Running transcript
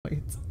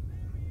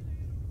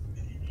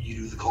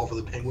you do the call for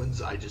the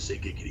penguins, I just say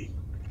giggity.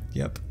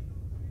 Yep.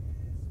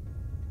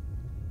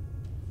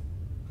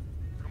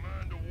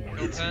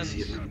 It's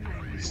easy.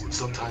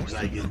 Sometimes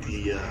I get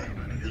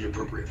the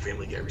appropriate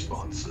Family Guy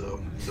response,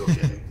 so it's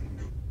okay.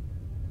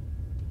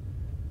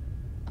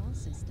 All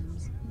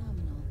systems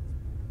nominal.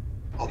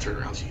 I'll turn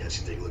around so you guys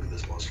can take a look at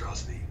this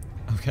monstrosity.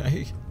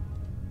 Okay.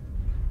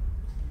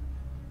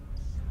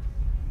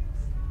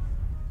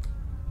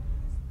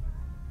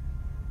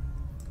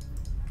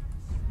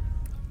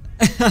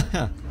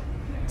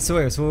 So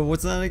wait, so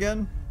what's that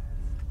again?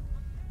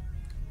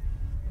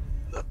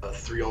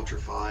 3 Ultra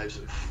 5s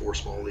and 4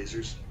 small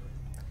lasers.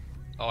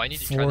 Oh, I need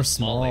to try the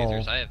small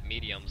lasers. I have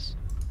mediums.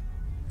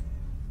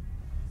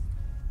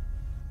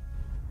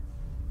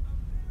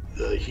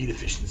 The heat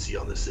efficiency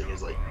on this thing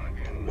is like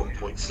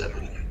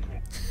 1.7.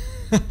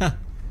 But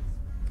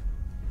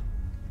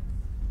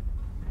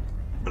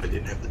I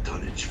didn't have the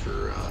tonnage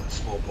for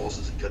small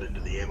pulses and cut into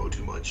the ammo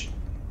too much.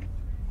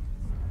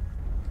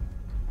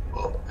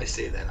 Well, I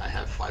say that, I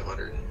have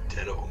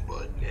 510 of them,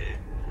 but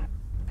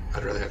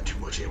I'd rather have too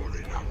much ammo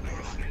than not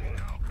enough.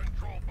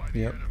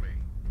 Yep.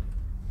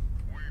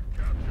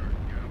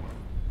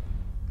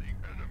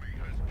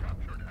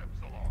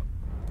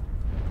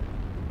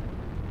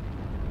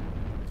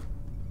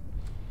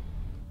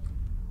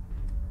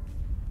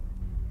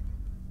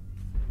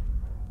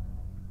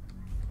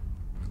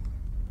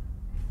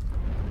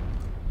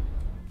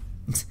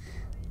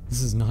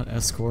 This is not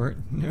escort.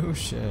 No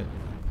shit.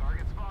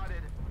 Target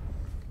spotted.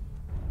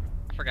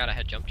 I forgot I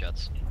had jump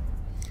jets.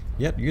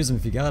 Yep, use them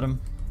if you got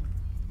them.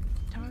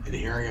 And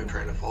here I am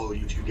trying to follow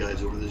you two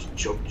guys over this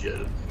jump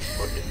jet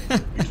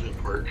fucking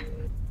amusement park.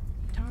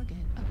 Target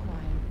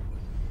acquired.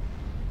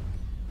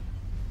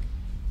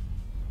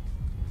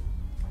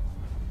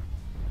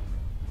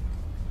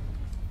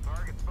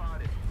 Target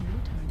spotted. New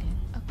target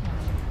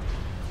acquired.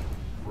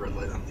 Red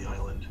light on the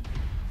island.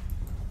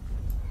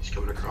 He's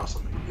coming across,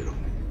 I'm gonna get him.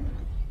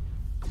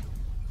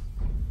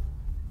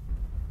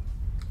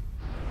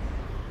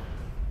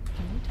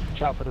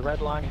 Watch out for the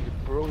red line.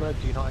 Brawler,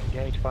 do not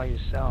engage by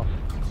yourself.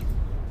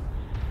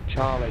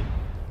 Charlie,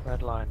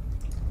 red line.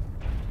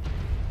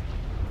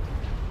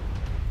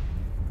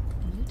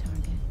 New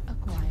target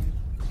acquired.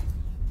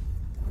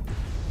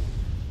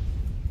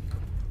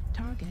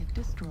 Target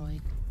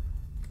destroyed.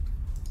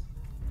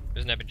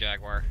 There's an Epic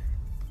Jaguar.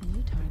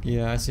 New target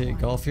Yeah, I see it.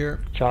 acquired. Golf here.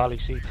 Charlie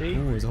CT.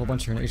 Ooh, there's a whole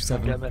bunch here in Get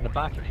them H7. in the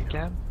back if you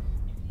can.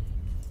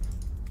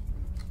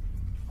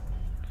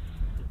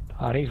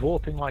 And he's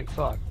warping like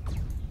fuck.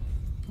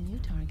 New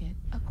target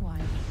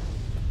acquired.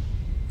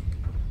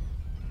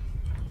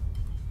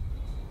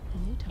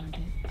 New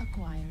target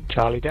acquired.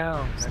 Charlie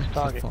down. Next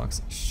target.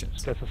 Fox. Shit.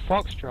 Let's go for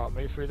Foxtrot.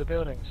 Move through the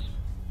buildings.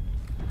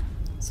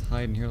 Let's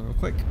hide in here real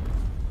quick.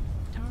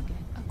 Target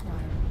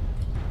acquired.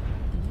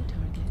 New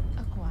target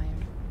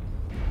acquired.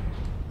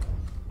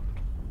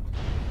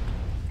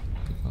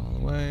 All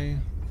the way.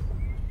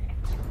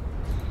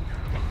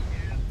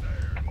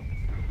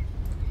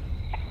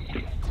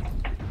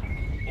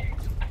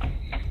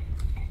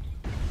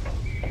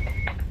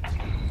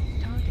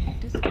 Target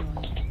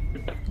destroyed.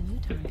 New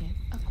target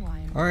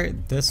acquired.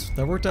 Alright,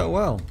 that worked out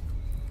well.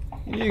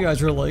 You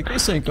guys were like,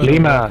 this ain't gonna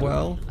Lima. work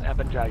well.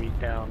 Evan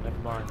down. Never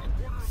mind.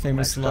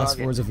 Famous Next last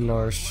target. words of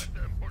Larsh.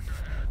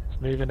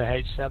 Let's move into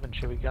H7,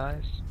 shall we,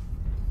 guys?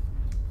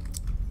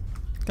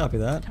 Copy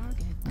that.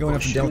 Target Going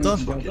up in Shit, Delta.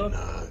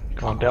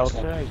 fucking, On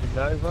Delta, he's in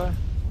Nova.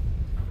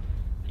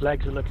 His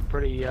legs are looking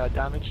pretty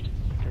damaged.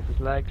 There's his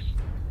legs.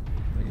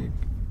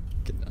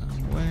 Get out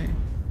of the way.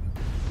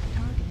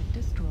 target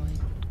destroyed.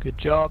 Good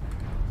job.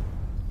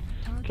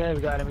 Target Okay,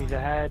 we got enemies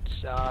ahead.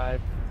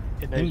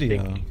 In those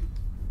India.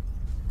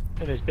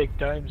 big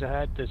domes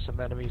ahead, there's some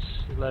enemies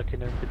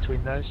lurking in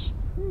between those.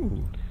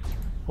 Ooh.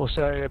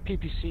 Also, a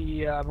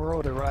PPC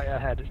Marauder right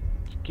ahead.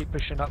 Keep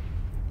pushing up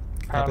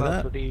Copy parallel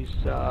that. to these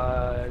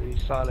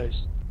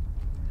silos.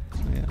 Oh,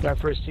 yeah. Go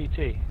for his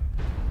CT.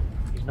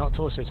 He's not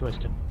torso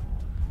twisting.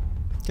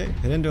 Okay,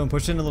 hit into him,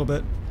 push in a little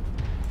bit.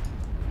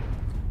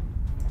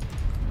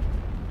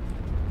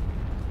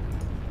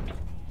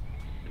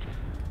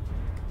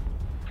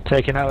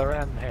 Taking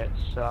LRM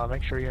hits,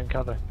 make sure you're in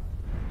cover.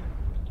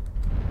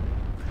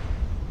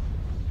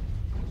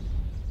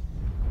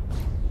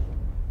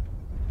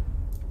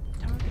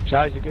 Target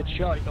Charlie's a good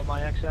shot, you got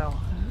my XL.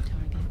 new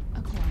target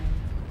acquired.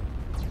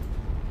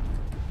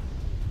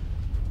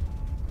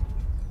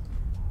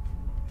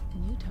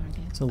 New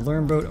target. So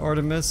learn boat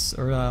Artemis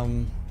or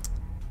in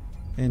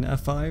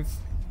F5.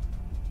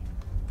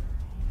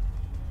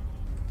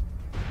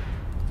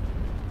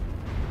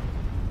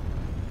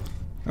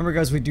 Remember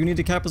guys, we do need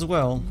to cap as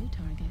well. New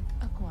target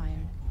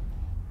acquired.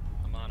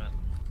 I'm on it.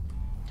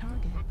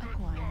 Target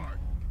acquired.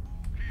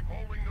 Keep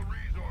holding the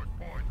resource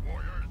point,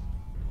 warriors.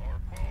 Our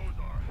foes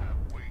are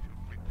halfway to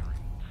victory.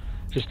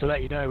 Just to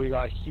let you know, we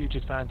got a huge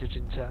advantage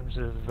in terms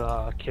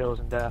of kills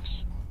and deaths.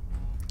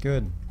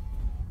 Good.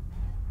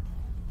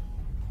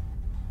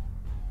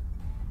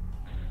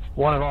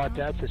 One of our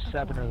deaths is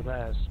 7 of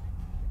theirs.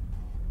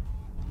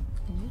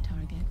 New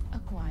target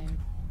acquired.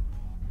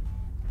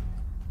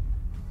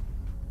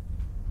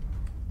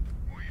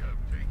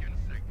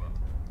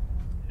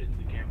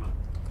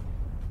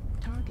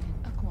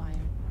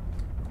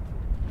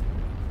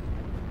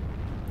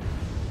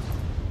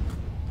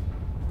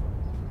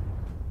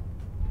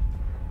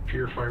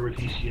 Purifier with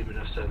ECM and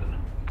F7.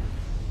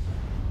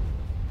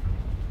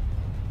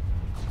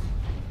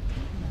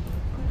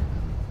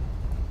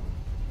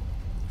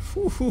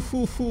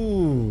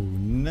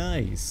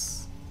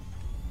 Nice.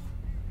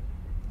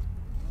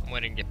 I'm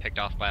waiting to get picked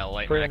off by a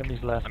light 3 mech.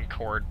 enemies left. I'm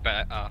cored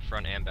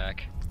front and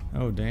back.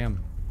 Oh,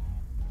 damn.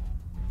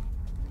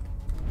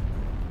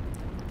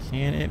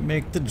 Can it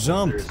make the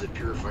jump? There's a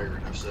Purifier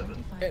in F7.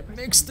 It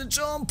makes the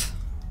jump!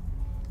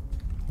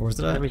 Where's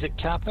it at? Enemies at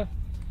Kappa.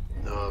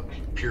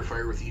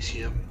 Purifier with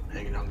ECM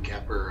hanging out in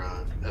Cap or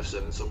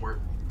F7 somewhere.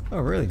 Oh,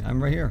 really?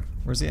 I'm right here.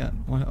 Where's he at?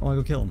 I want to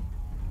go kill him.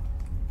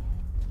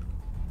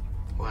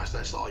 Last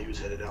I saw, he was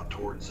headed out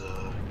towards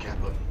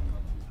Kappa.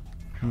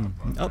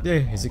 Oh, yeah,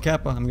 he's a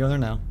Kappa. I'm going there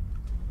now.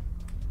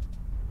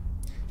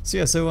 So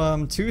yeah,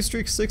 so 2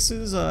 Streak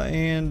 6s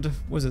and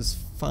what is this,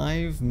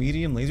 5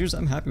 medium lasers?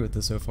 I'm happy with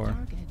this so far.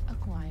 Target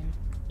acquired.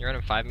 You're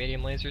running 5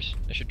 medium lasers?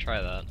 I should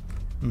try that.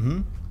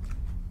 Mm-hmm.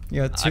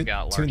 You got I've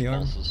got 2 in large the arm.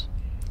 pulses.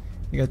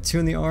 You got 2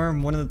 in the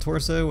arm, 1 in the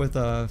torso with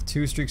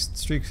 2 Streak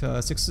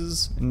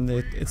 6s, and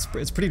it's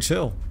pretty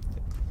chill.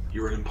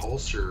 You running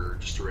Pulse or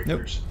just the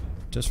regulars? Nope,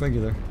 just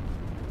regular.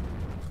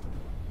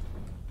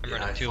 I'm Yeah, I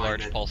running 2 find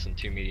large that- pulse and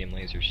 2 medium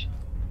lasers.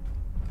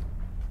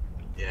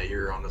 Yeah,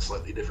 you're on a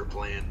slightly different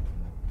plan.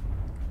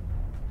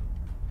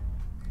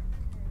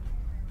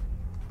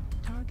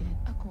 Target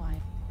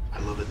acquired. I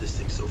love that this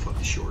thing's so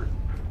fucking short.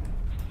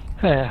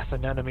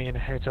 An enemy in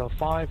Hotel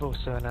 5,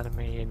 also an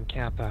enemy in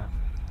Kappa.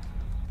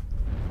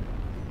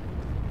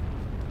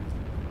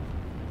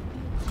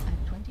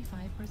 At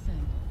 25%.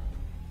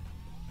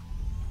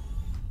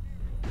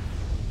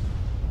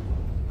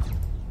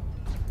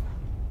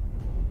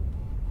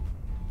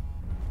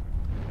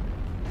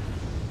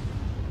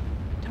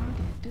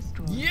 Target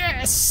destroyed.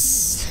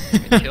 Yes!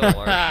 Kill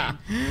Larsh.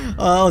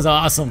 Oh, that was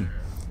awesome.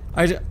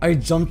 I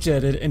jump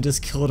jetted and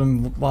just killed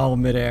him while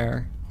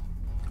midair.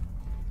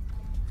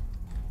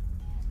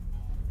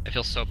 I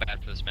feel so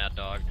bad for this mad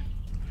dog.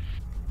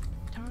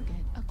 Target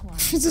acquired.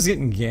 He's just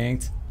getting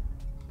ganked.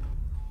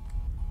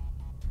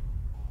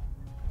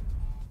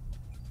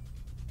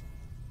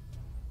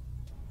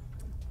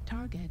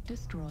 Target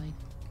destroyed.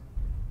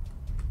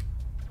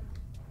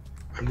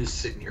 I'm just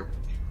sitting here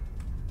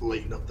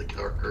lighting up the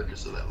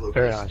carcass of that locust.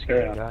 Very nice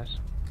game, guys.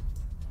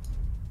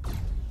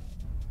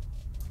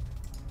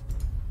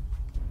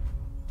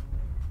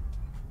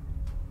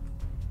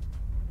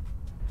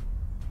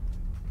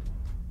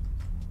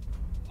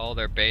 All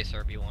their base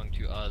are belong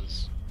to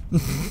us.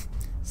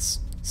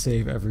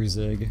 Save every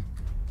zig.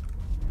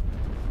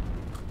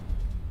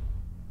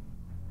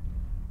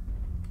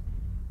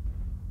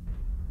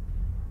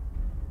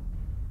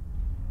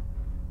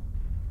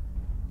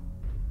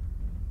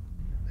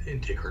 I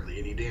didn't take hardly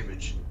any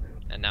damage.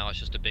 And now it's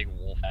just a big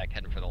wolf pack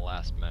heading for the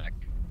last mech.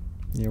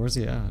 Yeah, where's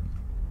he at?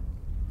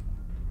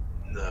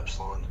 In the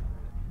Epsilon.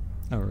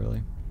 Oh,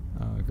 really?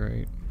 Oh,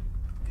 great.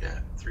 Yeah,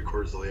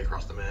 3/4 of the way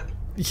across the map.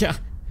 Yeah,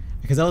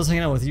 because I was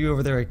hanging out with you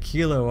over there at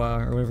Kilo,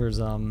 or whatever's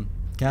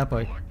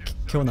Kappa,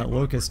 killing that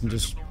locust and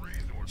just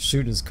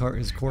shooting his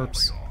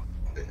corpse.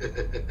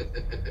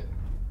 That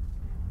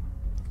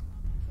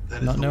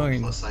is Not the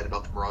knowing- one plus side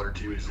about the Marauder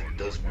 2 is it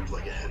does move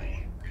like a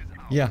heavy.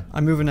 Yeah,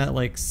 I'm moving at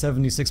like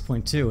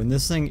 76.2, and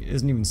this thing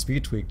isn't even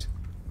speed tweaked.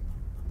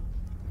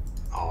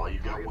 Oh, you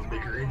got one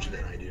bigger engine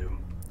than I do.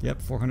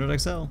 Yep, 400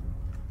 XL.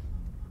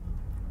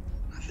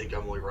 I think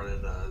I'm only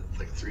running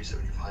like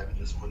 375 in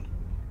this one.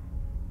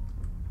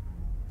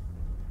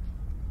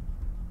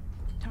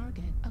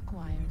 Target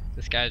acquired.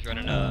 This guy's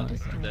running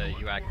the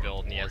UAC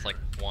build and he has like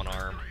 1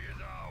 arm.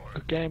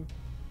 Good game.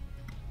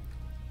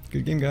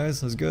 Good game, guys.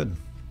 That was good.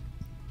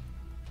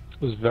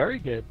 It was very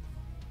good.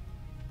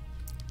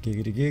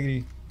 Giggity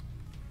giggity.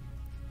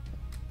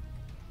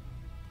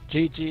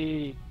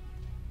 GG.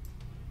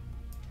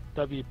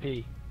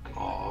 WP.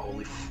 Oh,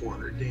 only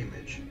 400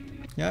 damage.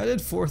 Yeah, I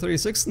did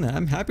 436 in that.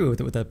 I'm happy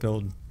with it with that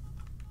build.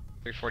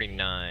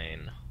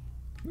 349.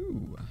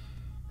 Ooh.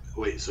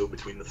 Wait, so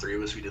between the 3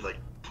 of us, we did like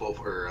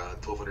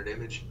 1200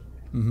 damage?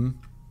 Mm-hmm.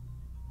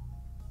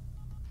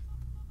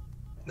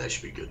 That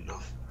should be good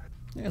enough.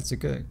 Yeah, it's a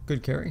good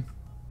carry.